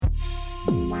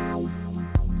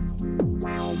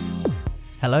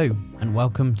Hello, and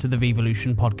welcome to the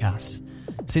Vevolution podcast.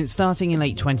 Since starting in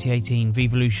late 2018,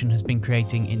 Vevolution has been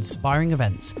creating inspiring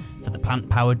events for the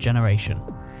plant-powered generation.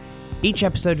 Each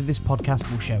episode of this podcast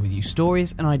will share with you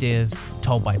stories and ideas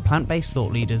told by plant-based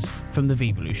thought leaders from the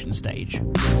Vevolution stage.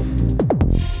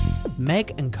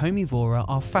 Meg and Komie Vora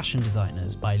are fashion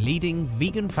designers by leading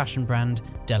vegan fashion brand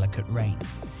Delikate Rayne.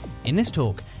 In this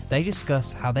talk, they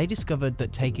discuss how they discovered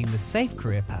that taking the safe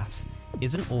career path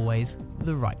isn't always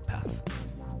the right path.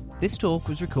 This talk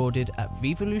was recorded at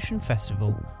Vevolution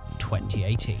Festival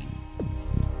 2018.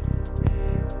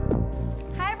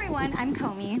 Hi everyone, I'm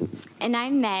Komie. And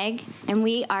I'm Meg, and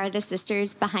we are the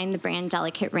sisters behind the brand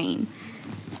Delikate Rayne.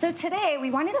 So today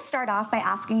we wanted to start off by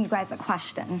asking you guys a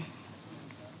question.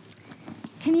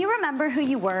 Can you remember who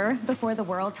you were before the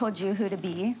world told you who to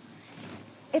be?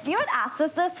 If you had asked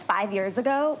us this 5 years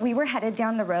ago, we were headed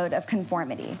down the road of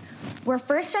conformity. We're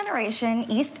first-generation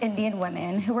East Indian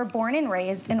women who were born and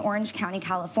raised in Orange County,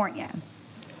 California.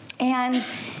 And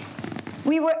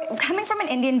we were coming from an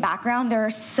Indian background. There are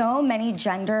so many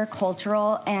gender,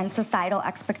 cultural, and societal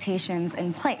expectations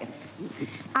in place.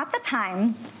 At the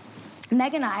time,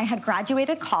 Meg and I had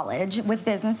graduated college with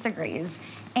business degrees,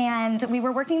 and we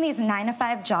were working these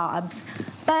 9-to-5 jobs.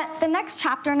 But the next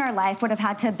chapter in our life would have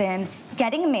had to have been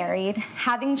getting married,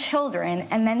 having children,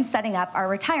 and then setting up our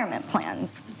retirement plans.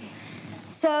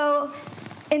 So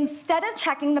instead of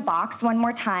checking the box one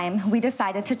more time, we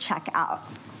decided to check out.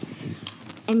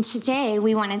 And today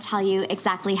we want to tell you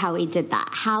exactly how we did that,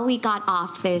 how we got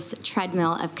off this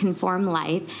treadmill of conform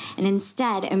life and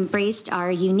instead embraced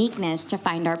our uniqueness to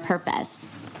find our purpose.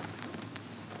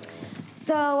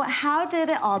 So how did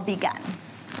it all begin?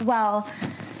 Well,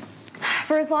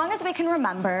 for as long as we can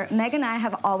remember, Meg and I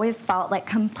have always felt like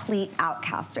complete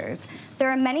outcasters. There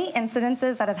are many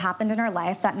incidences that have happened in our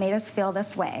life that made us feel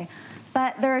this way,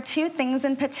 but there are two things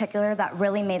in particular that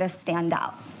really made us stand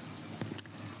out.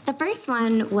 The first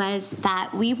one was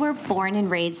that we were born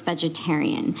and raised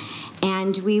vegetarian,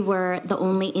 and we were the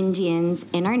only Indians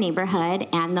in our neighborhood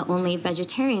and the only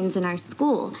vegetarians in our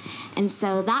school. And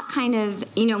so that kind of,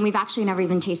 we've actually never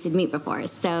even tasted meat before,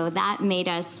 so that made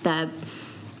us the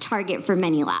target for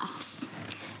many laughs.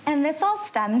 And this all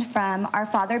stemmed from our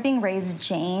father being raised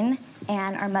Jain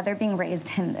and our mother being raised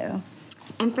Hindu.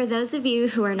 And for those of you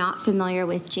who are not familiar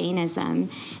with Jainism,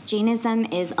 Jainism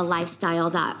is a lifestyle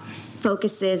that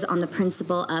focuses on the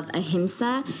principle of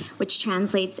ahimsa, which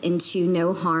translates into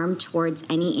no harm towards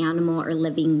any animal or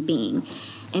living being.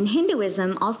 And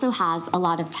Hinduism also has a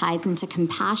lot of ties into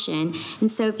compassion. And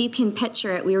so if you can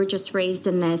picture it, we were just raised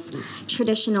in this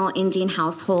traditional Indian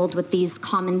household with these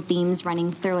common themes running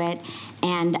through it.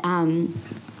 And,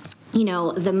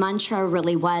 the mantra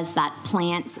really was that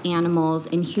plants, animals,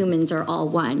 and humans are all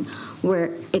one,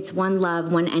 where it's one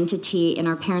love, one entity, and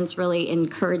our parents really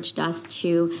encouraged us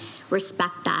to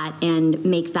respect that and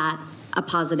make that a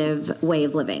positive way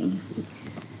of living.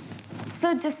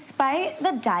 So despite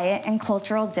the diet and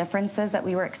cultural differences that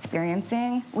we were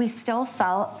experiencing, we still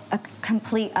felt a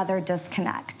complete other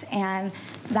disconnect. And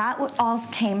that all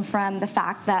came from the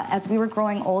fact that as we were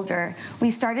growing older, we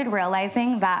started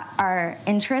realizing that our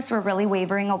interests were really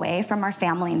wavering away from our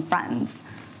family and friends.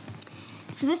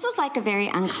 So this was like a very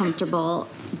uncomfortable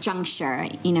juncture,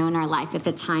 in our life at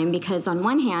the time, because on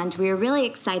one hand, we were really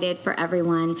excited for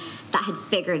everyone that had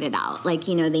figured it out. Like,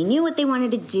 they knew what they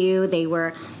wanted to do, they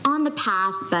were on the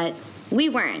path, but we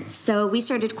weren't. So we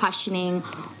started questioning,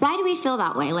 why do we feel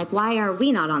that way? Like, why are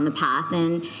we not on the path?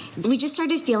 And we just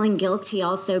started feeling guilty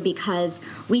also because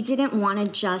we didn't want to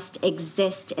just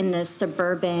exist in this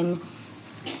suburban,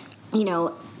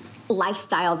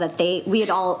 lifestyle that we had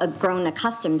all grown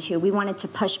accustomed to. We wanted to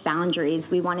push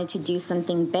boundaries. We wanted to do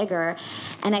something bigger.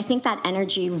 And I think that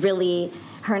energy really,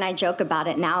 her and I joke about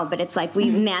it now, but it's like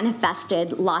we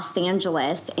manifested Los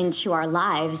Angeles into our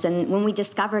lives. And when we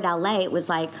discovered LA, it was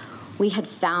like we had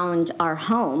found our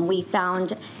home. We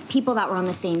found people that were on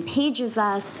the same page as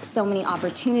us, so many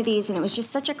opportunities, and it was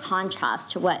just such a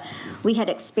contrast to what we had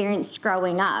experienced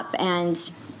growing up,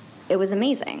 and it was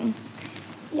amazing.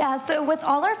 Yeah, so with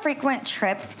all our frequent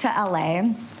trips to LA,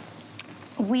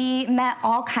 we met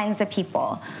all kinds of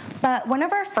people. But one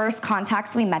of our first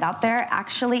contacts we met out there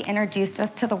actually introduced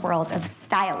us to the world of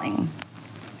styling.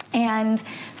 And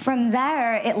from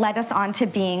there, it led us on to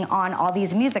being on all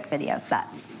these music video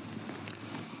sets.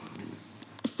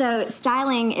 So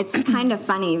styling, it's kind of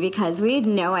funny because we had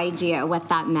no idea what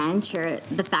that meant or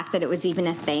the fact that it was even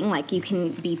a thing. Like, you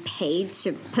can be paid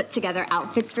to put together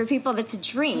outfits for people. That's a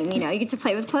dream. You get to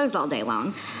play with clothes all day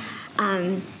long.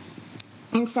 And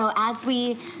so as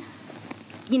we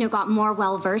got more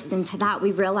well-versed into that,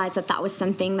 we realized that that was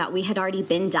something that we had already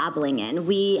been dabbling in.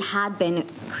 We had been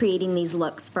creating these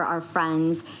looks for our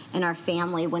friends and our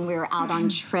family when we were out on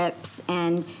trips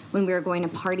and when we were going to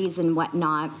parties and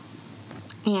whatnot.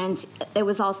 And it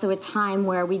was also a time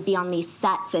where we'd be on these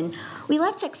sets, and we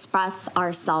love to express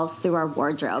ourselves through our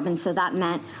wardrobe. And so that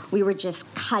meant we were just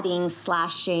cutting,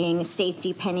 slashing,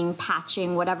 safety pinning,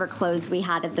 patching, whatever clothes we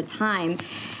had at the time.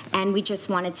 And we just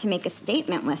wanted to make a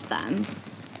statement with them.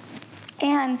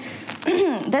 And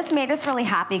this made us really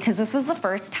happy because this was the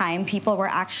first time people were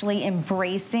actually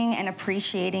embracing and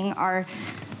appreciating our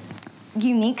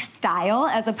unique style,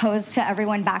 as opposed to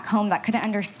everyone back home that couldn't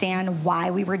understand why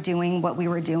we were doing what we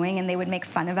were doing, and they would make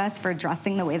fun of us for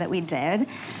dressing the way that we did.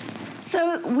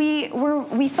 So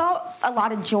we felt a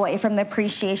lot of joy from the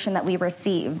appreciation that we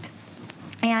received.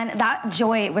 And that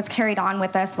joy was carried on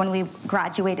with us when we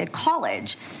graduated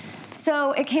college.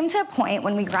 So it came to a point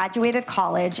when we graduated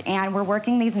college and we're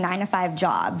working these 9-to-5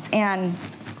 jobs. And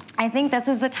I think this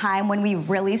is the time when we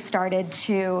really started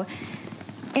to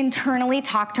internally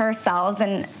talk to ourselves.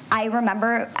 And I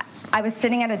remember I was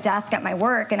sitting at a desk at my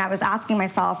work and I was asking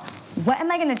myself, what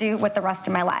am I going to do with the rest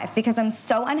of my life? Because I'm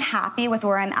so unhappy with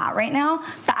where I'm at right now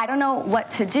that I don't know what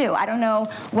to do. I don't know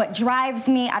what drives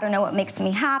me. I don't know what makes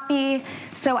me happy.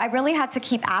 So I really had to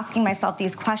keep asking myself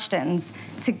these questions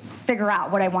to figure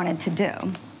out what I wanted to do.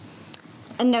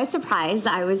 And no surprise,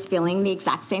 I was feeling the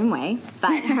exact same way,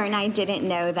 but her and I didn't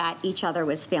know that each other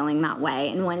was feeling that way.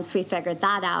 And once we figured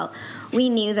that out, we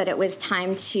knew that it was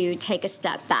time to take a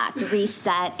step back,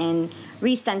 reset, and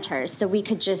recenter so we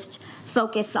could just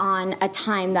focus on a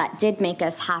time that did make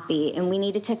us happy. And we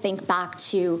needed to think back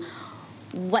to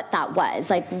what that was.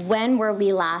 Like, when were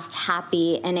we last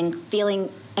happy and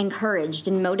feeling encouraged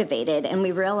and motivated? And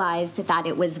we realized that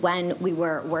it was when we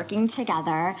were working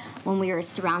together, when we were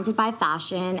surrounded by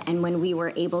fashion, and when we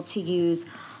were able to use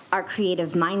our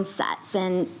creative mindsets.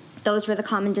 And those were the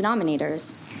common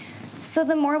denominators. So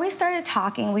the more we started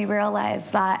talking, we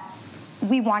realized that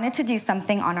we wanted to do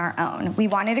something on our own. We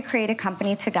wanted to create a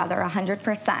company together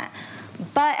 100%.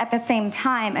 But at the same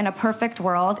time, in a perfect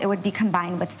world, it would be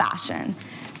combined with fashion.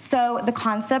 So the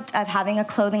concept of having a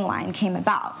clothing line came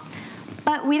about.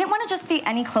 But we didn't want to just be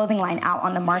any clothing line out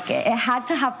on the market. It had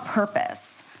to have purpose.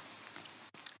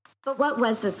 But what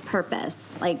was this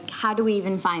purpose? Like, how do we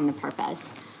even find the purpose?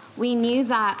 We knew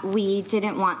that we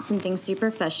didn't want something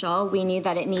superficial. We knew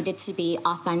that it needed to be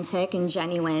authentic and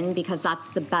genuine because that's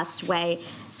the best way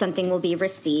something will be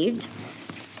received.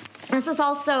 This was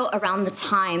also around the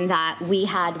time that we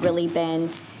had really been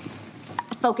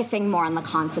focusing more on the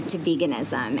concept of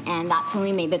veganism, and that's when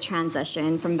we made the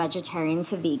transition from vegetarian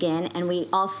to vegan. And we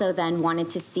also then wanted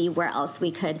to see where else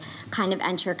we could kind of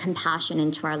enter compassion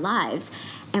into our lives,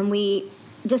 and we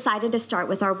decided to start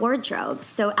with our wardrobe.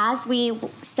 So as we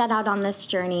set out on this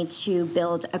journey to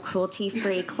build a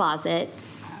cruelty-free closet,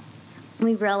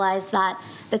 we realized that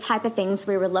the type of things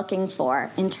we were looking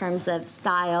for in terms of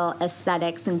style,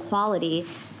 aesthetics, and quality,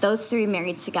 those three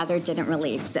married together didn't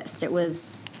really exist. It was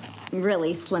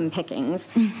really slim pickings.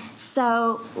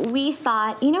 So we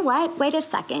thought, you know what, wait a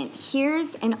second.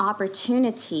 Here's an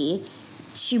opportunity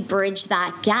to bridge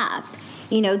that gap.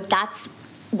 That's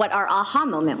what our aha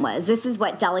moment was. This is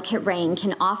what Delikate Rayne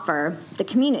can offer the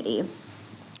community.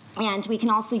 And we can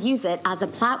also use it as a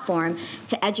platform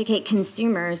to educate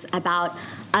consumers about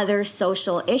other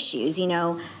social issues,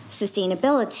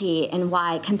 sustainability and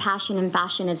why compassion in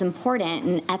fashion is important,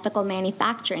 and ethical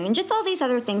manufacturing, and just all these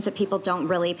other things that people don't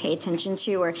really pay attention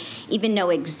to or even know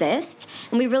exist.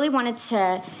 And we really wanted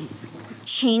to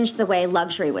change the way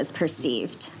luxury was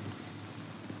perceived.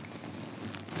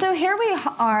 So here we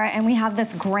are, and we have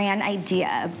this grand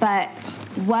idea, but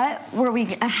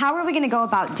how are we going to go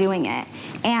about doing it?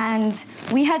 And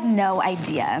we had no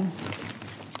idea.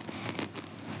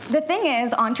 The thing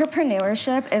is,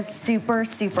 entrepreneurship is super,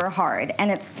 super hard,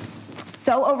 and it's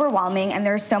so overwhelming, and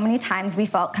there's so many times we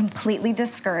felt completely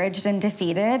discouraged and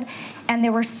defeated, and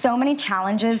there were so many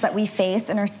challenges that we faced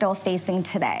and are still facing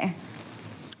today.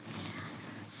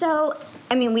 So,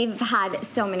 we've had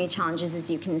so many challenges, as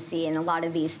you can see, and a lot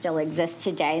of these still exist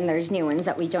today, and there's new ones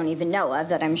that we don't even know of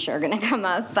that I'm sure are going to come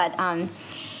up. But,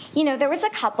 there was a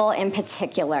couple in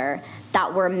particular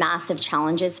that were massive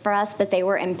challenges for us, but they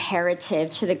were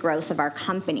imperative to the growth of our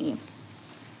company.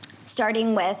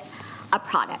 Starting with a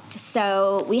product.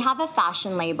 So we have a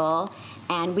fashion label,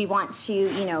 and we want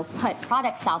to, put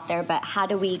products out there, but how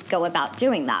do we go about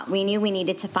doing that? We knew we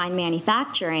needed to find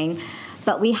manufacturing,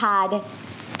 but we had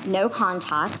no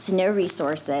contacts, no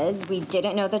resources. We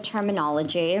didn't know the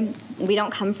terminology. We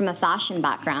don't come from a fashion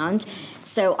background.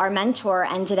 So our mentor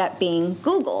ended up being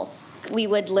Google. we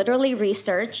would literally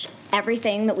research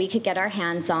everything that we could get our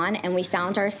hands on, and we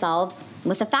found ourselves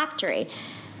with a factory.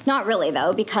 Not really,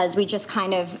 though, because we just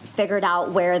kind of figured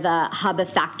out where the hub of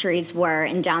factories were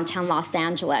in downtown Los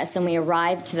Angeles, and we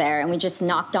arrived there, and we just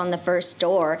knocked on the first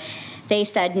door. They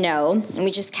said no, and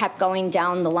we just kept going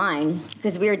down the line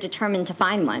because we were determined to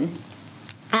find one.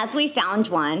 As we found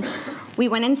one, we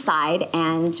went inside,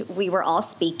 and we were all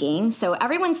speaking. So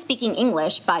everyone's speaking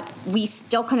English, but we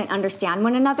still couldn't understand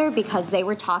one another because they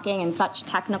were talking in such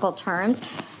technical terms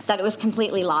that it was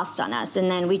completely lost on us.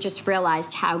 And then we just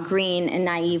realized how green and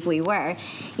naive we were.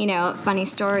 You know, funny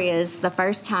story is the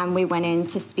first time we went in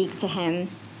to speak to him,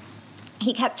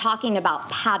 he kept talking about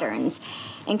patterns.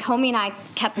 And Komie and I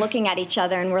kept looking at each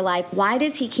other and we're like, why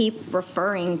does he keep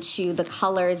referring to the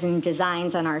colors and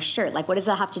designs on our shirt? Like, what does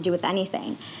that have to do with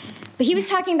anything? But he was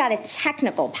talking about a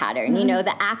technical pattern, you know,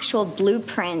 the actual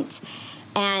blueprint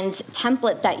and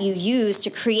template that you use to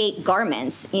create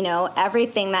garments. You know,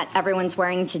 everything that everyone's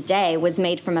wearing today was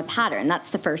made from a pattern. That's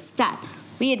the first step.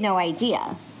 We had no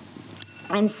idea.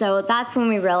 And so that's when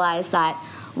we realized that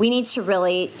we need to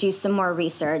really do some more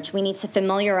research. We need to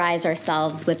familiarize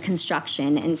ourselves with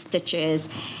construction and stitches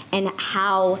and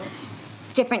how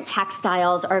different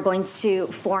textiles are going to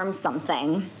form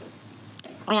something.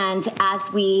 And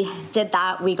as we did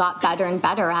that, we got better and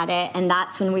better at it, and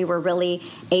that's when we were really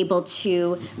able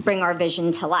to bring our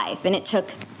vision to life. And it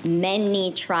took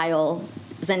many trials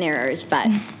and errors, but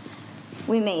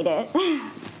we made it.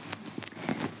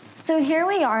 So here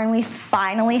we are, and we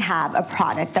finally have a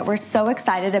product that we're so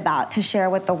excited about to share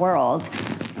with the world.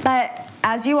 But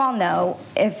as you all know,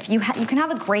 if you can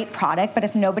have a great product, but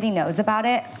if nobody knows about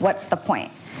it, what's the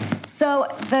point? So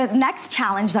the next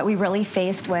challenge that we really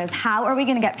faced was, how are we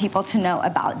going to get people to know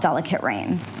about Delikate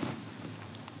Rayne?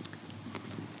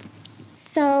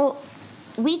 So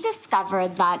we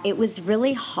discovered that it was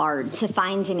really hard to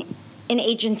find an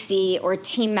agency or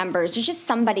team members or just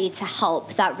somebody to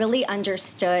help that really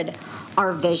understood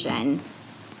our vision.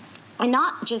 And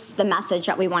not just the message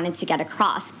that we wanted to get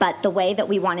across, but the way that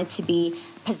we wanted to be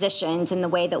positioned and the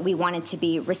way that we wanted to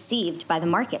be received by the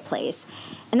marketplace.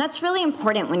 And that's really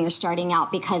important when you're starting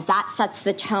out because that sets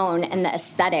the tone and the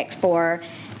aesthetic for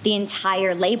the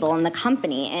entire label and the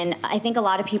company. And I think a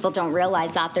lot of people don't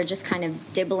realize that. They're just kind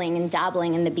of dibbling and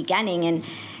dabbling in the beginning. And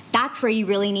that's where you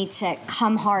really need to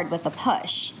come hard with a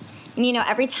push. And, you know,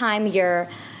 every time you're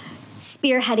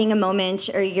spearheading a moment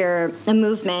or you're a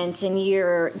movement and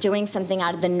you're doing something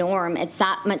out of the norm, it's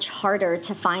that much harder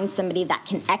to find somebody that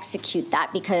can execute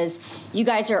that because you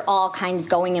guys are all kind of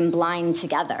going in blind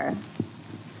together.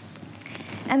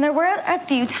 And there were a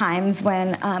few times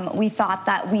when we thought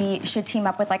that we should team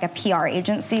up with like a PR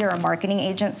agency or a marketing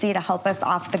agency to help us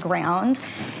off the ground.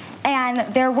 And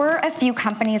there were a few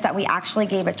companies that we actually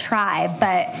gave a try,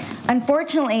 but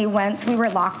unfortunately, once we were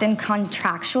locked in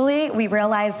contractually, we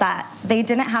realized that they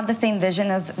didn't have the same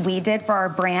vision as we did for our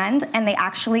brand, and they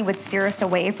actually would steer us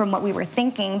away from what we were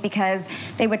thinking because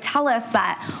they would tell us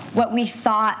that what we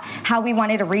thought, how we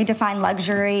wanted to redefine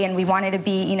luxury, and we wanted to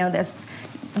be, you know, this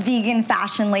vegan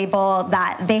fashion label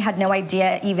that they had no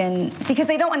idea even, because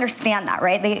they don't understand that,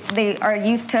 right? They are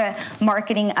used to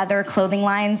marketing other clothing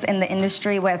lines in the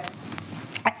industry with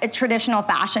traditional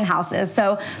fashion houses.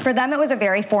 So for them, it was a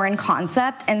very foreign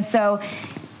concept. And so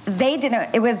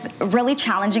it was really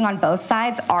challenging on both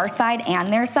sides, our side and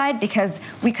their side, because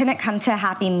we couldn't come to a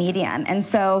happy medium. And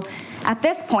so at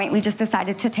this point, we just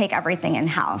decided to take everything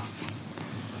in-house.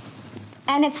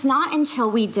 And it's not until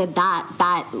we did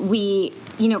that we,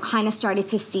 you know, kind of started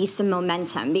to see some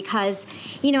momentum because,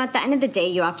 you know, at the end of the day,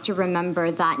 you have to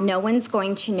remember that no one's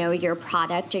going to know your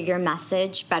product or your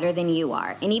message better than you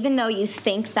are. And even though you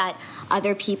think that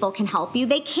other people can help you,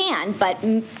 they can, but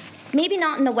maybe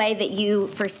not in the way that you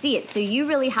foresee it. So you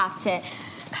really have to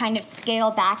kind of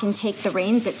scale back and take the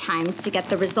reins at times to get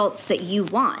the results that you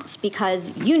want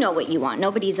because you know what you want.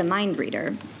 Nobody's a mind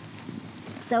reader.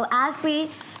 So as we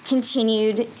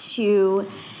continued to,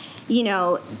 you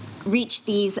know, reach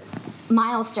these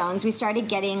milestones, we started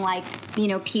getting like, you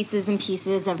know, pieces and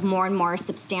pieces of more and more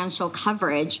substantial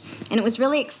coverage. And it was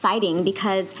really exciting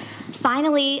because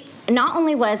finally, not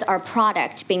only was our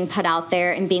product being put out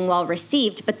there and being well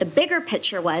received, but the bigger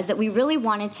picture was that we really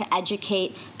wanted to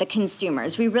educate the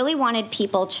consumers. We really wanted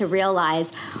people to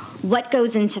realize what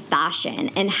goes into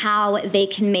fashion and how they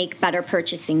can make better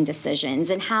purchasing decisions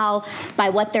and how by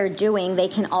what they're doing, they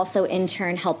can also in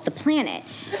turn help the planet.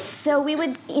 So we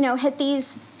would, you know, hit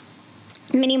these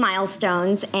mini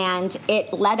milestones, and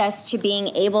it led us to being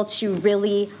able to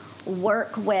really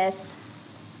work with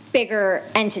bigger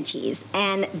entities.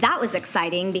 And that was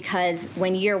exciting because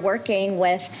when you're working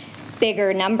with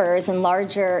bigger numbers and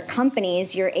larger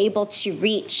companies, you're able to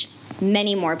reach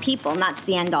many more people, and that's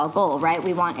the end-all goal, right?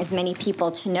 We want as many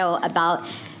people to know about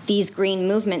these green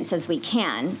movements as we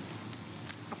can.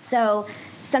 So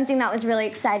something that was really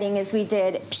exciting is we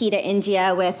did PETA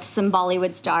India with some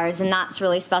Bollywood stars, and that's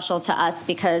really special to us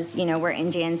because, you know, we're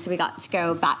Indian, so we got to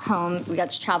go back home. We got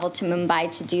to travel to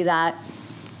Mumbai to do that.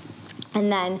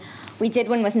 And then we did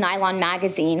one with Nylon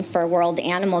Magazine for World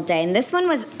Animal Day, and this one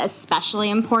was especially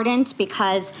important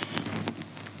because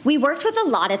we worked with a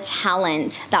lot of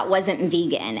talent that wasn't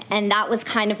vegan, and that was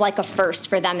kind of like a first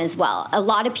for them as well. A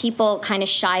lot of people kind of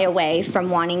shy away from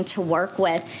wanting to work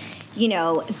with, you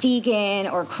know, vegan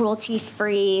or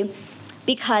cruelty-free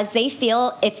because they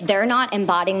feel if they're not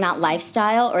embodying that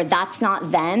lifestyle or that's not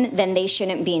them, then they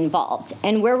shouldn't be involved.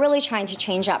 And we're really trying to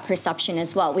change that perception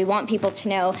as well. We want people to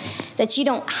know that you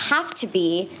don't have to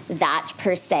be that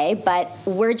per se, but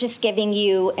we're just giving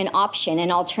you an option,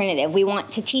 an alternative. We want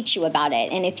to teach you about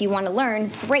it. And if you want to learn,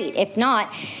 great. If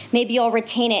not, maybe you'll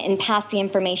retain it and pass the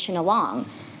information along.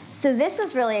 So this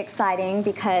was really exciting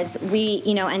because we,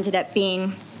 you know, ended up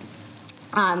being,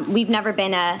 we've never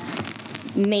been a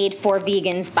made for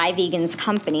vegans by vegans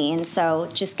company, and so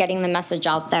just getting the message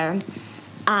out there.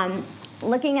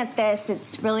 Looking at this,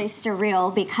 it's really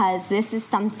surreal because this is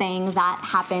something that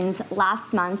happened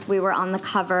last month. We were on the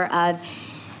cover of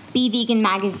Be Vegan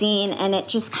magazine, and it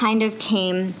just kind of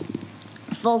came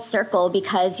full circle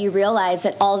because you realize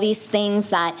that all these things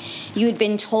that you had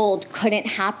been told couldn't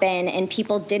happen and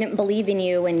people didn't believe in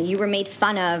you and you were made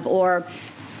fun of, or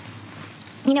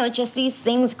you know, just these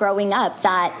things growing up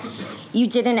that you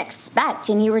didn't expect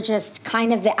and you were just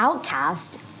kind of the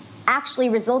outcast, actually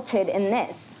resulted in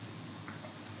this.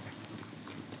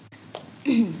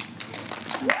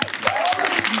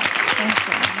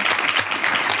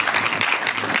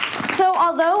 So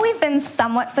although we've been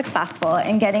somewhat successful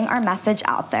in getting our message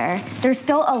out there, there's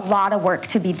still a lot of work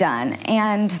to be done.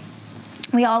 And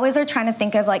we always are trying to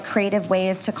think of like creative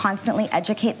ways to constantly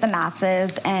educate the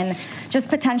masses and just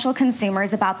potential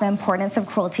consumers about the importance of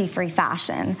cruelty-free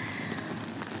fashion.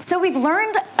 So we've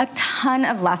learned a ton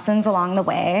of lessons along the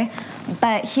way,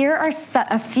 but here are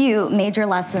a few major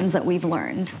lessons that we've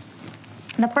learned.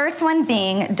 The first one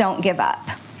being, don't give up.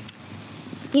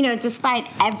 You know, despite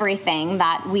everything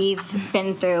that we've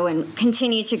been through and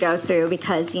continue to go through,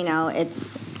 because, you know,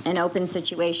 it's an open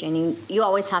situation, you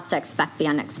always have to expect the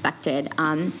unexpected.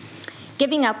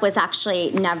 Giving up was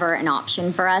actually never an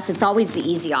option for us. It's always the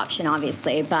easy option,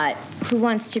 obviously, but who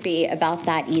wants to be about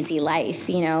that easy life,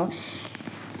 you know?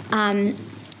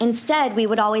 Instead, we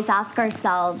would always ask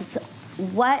ourselves,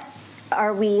 what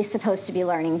are we supposed to be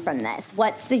learning from this?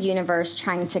 What's the universe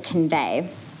trying to convey?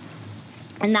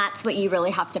 And that's what you really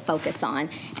have to focus on.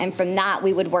 And from that,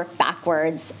 we would work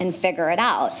backwards and figure it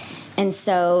out. And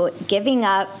so giving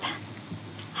up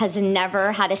has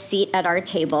never had a seat at our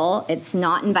table. It's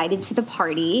not invited to the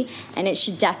party, and it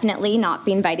should definitely not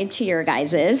be invited to your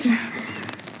guys's.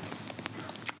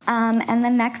 And the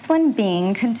next one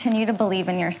being, continue to believe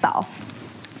in yourself.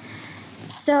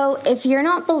 So if you're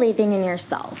not believing in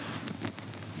yourself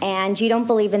and you don't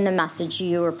believe in the message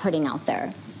you are putting out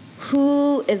there,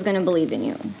 who is going to believe in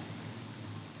you?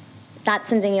 That's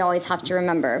something you always have to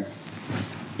remember,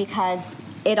 because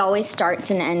it always starts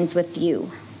and ends with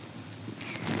you.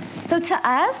 So to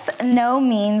us, no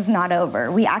means not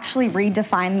over. We actually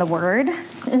redefine the word,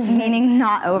 meaning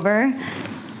not over.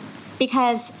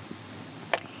 Because,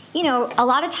 you know, a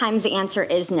lot of times the answer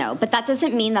is no, but that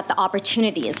doesn't mean that the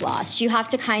opportunity is lost. You have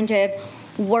to kind of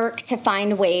work to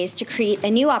find ways to create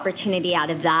a new opportunity out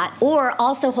of that, or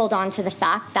also hold on to the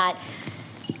fact that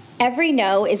every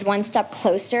no is one step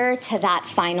closer to that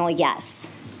final yes.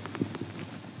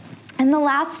 And the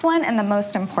last one, and the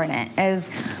most important, is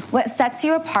what sets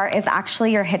you apart is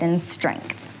actually your hidden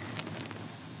strength.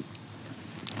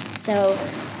 So,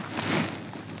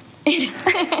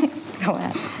 Go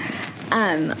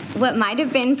ahead. What might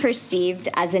have been perceived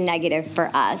as a negative for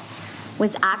us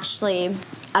was actually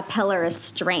a pillar of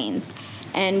strength.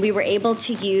 And we were able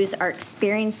to use our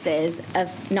experiences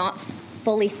of not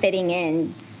fully fitting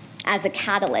in as a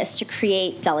catalyst to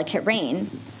create Delikate Rayne.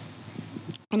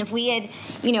 And if we had,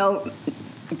 you know,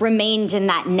 remained in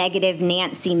that negative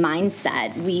Nancy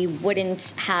mindset, we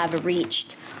wouldn't have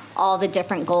reached all the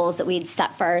different goals that we'd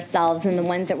set for ourselves and the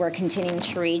ones that we're continuing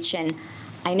to reach. And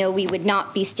I know we would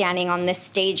not be standing on this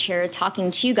stage here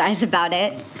talking to you guys about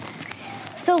it.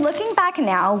 So looking back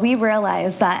now, we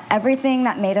realize that everything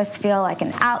that made us feel like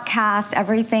an outcast,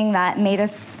 everything that made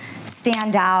us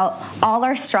stand out, all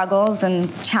our struggles and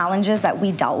challenges that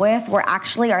we dealt with were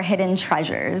actually our hidden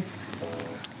treasures.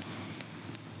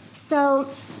 So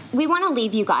we want to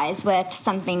leave you guys with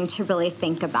something to really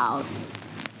think about.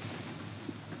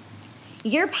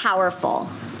 You're powerful.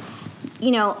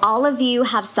 You know, all of you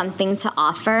have something to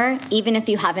offer, even if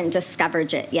you haven't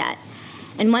discovered it yet.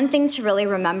 And one thing to really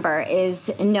remember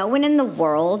is no one in the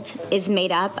world is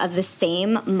made up of the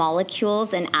same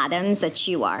molecules and atoms that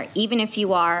you are, even if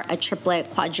you are a triplet,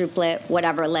 quadruplet,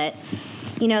 whatever lit.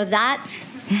 You know, that's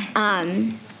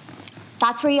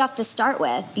where you have to start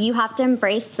with. You have to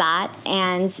embrace that,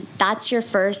 and that's your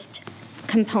first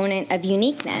component of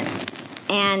uniqueness.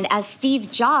 And as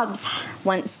Steve Jobs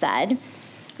once said,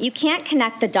 you can't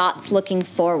connect the dots looking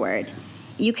forward.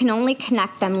 You can only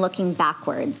connect them looking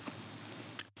backwards.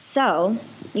 So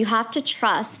you have to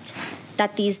trust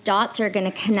that these dots are going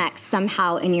to connect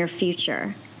somehow in your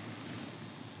future.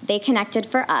 They connected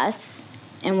for us,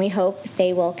 and we hope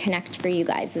they will connect for you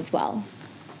guys as well.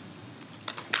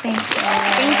 Thank you.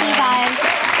 Thank you, guys.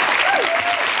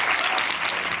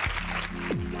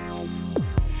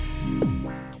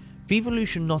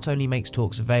 Vevolution not only makes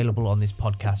talks available on this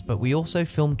podcast, but we also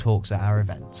film talks at our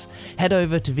events. Head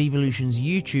over to Vevolution's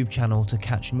YouTube channel to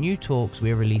catch new talks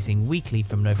we're releasing weekly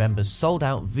from November's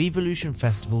sold-out Vevolution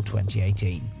Festival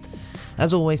 2018.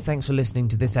 As always, thanks for listening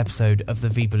to this episode of the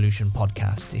Vevolution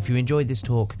podcast. If you enjoyed this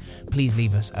talk, please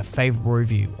leave us a favourable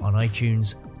review on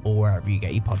iTunes or wherever you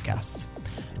get your podcasts.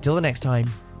 Until the next time,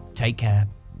 take care,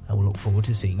 and we'll look forward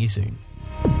to seeing you soon.